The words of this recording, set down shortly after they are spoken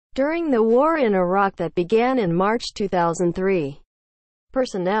During the war in Iraq that began in March 2003,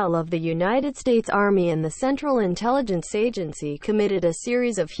 personnel of the United States Army and the Central Intelligence Agency committed a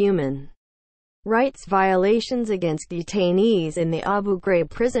series of human rights violations against detainees in the Abu Ghraib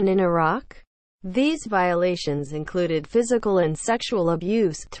prison in Iraq. These violations included physical and sexual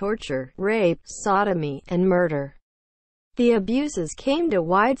abuse, torture, rape, sodomy, and murder. The abuses came to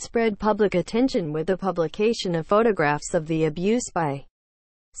widespread public attention with the publication of photographs of the abuse by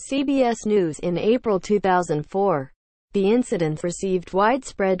CBS News in April 2004. The incidents received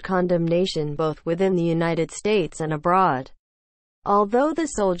widespread condemnation both within the United States and abroad. Although the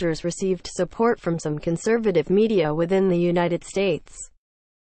soldiers received support from some conservative media within the United States,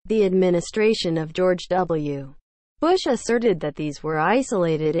 the administration of George W. Bush asserted that these were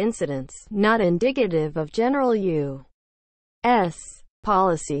isolated incidents, not indicative of general U.S.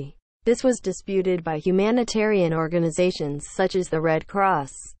 policy. This was disputed by humanitarian organizations such as the Red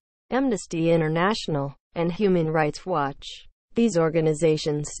Cross, Amnesty International, and Human Rights Watch. These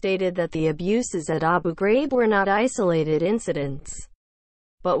organizations stated that the abuses at Abu Ghraib were not isolated incidents,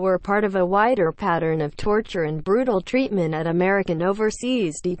 but were part of a wider pattern of torture and brutal treatment at American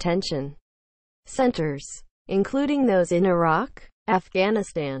overseas detention centers, including those in Iraq,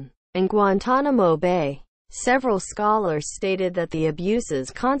 Afghanistan, and Guantanamo Bay. Several scholars stated that the abuses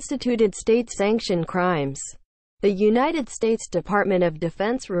constituted state-sanctioned crimes. The United States Department of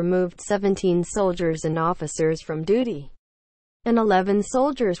Defense removed 17 soldiers and officers from duty, and 11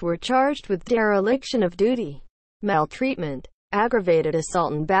 soldiers were charged with dereliction of duty, maltreatment, aggravated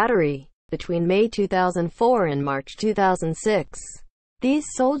assault and battery, between May 2004 and March 2006. These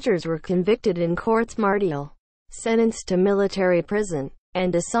soldiers were convicted in courts martial, sentenced to military prison,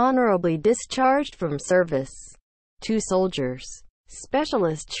 and dishonorably discharged from service. 2 soldiers,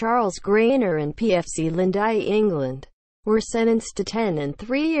 Specialist Charles Grainer and PFC Lindai, England, were sentenced to 10 and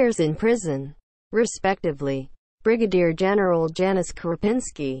 3 years in prison, respectively. Brigadier General Janis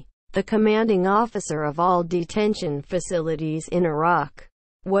Karpinski, the commanding officer of all detention facilities in Iraq,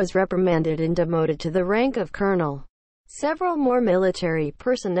 was reprimanded and demoted to the rank of colonel. Several more military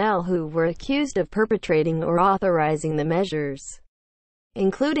personnel who were accused of perpetrating or authorizing the measures,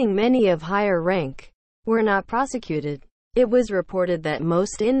 including many of higher rank, were not prosecuted. It was reported that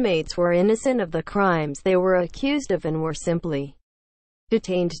most inmates were innocent of the crimes they were accused of and were simply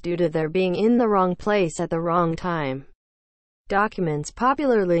detained due to their being in the wrong place at the wrong time. Documents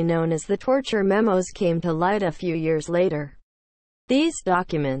popularly known as the torture memos came to light a few years later. These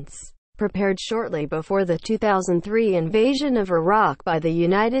documents, prepared shortly before the 2003 invasion of Iraq by the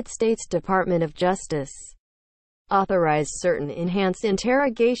United States Department of Justice, authorized certain enhanced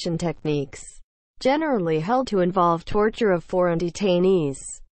interrogation techniques, generally held to involve torture of foreign detainees.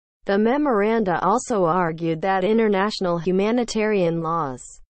 The memoranda also argued that international humanitarian laws,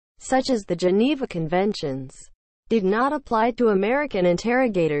 such as the Geneva Conventions, did not apply to American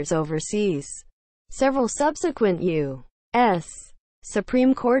interrogators overseas. Several subsequent U.S.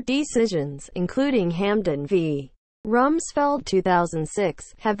 Supreme Court decisions, including Hamdan v. Rumsfeld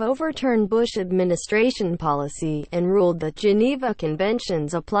 2006, have overturned Bush administration policy and ruled that Geneva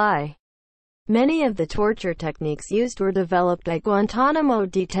Conventions apply. Many of the torture techniques used were developed at Guantanamo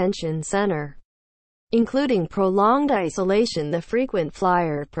Detention Center, including prolonged isolation, the frequent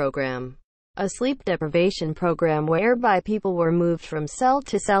flyer program, a sleep deprivation program whereby people were moved from cell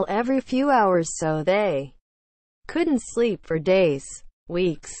to cell every few hours so they couldn't sleep for days,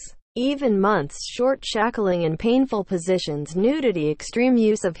 weeks, even months, short shackling in painful positions, nudity, extreme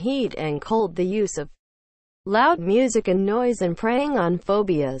use of heat and cold, the use of loud music and noise, and preying on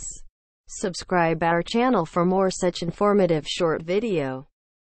phobias. Subscribe our channel for more such informative short video.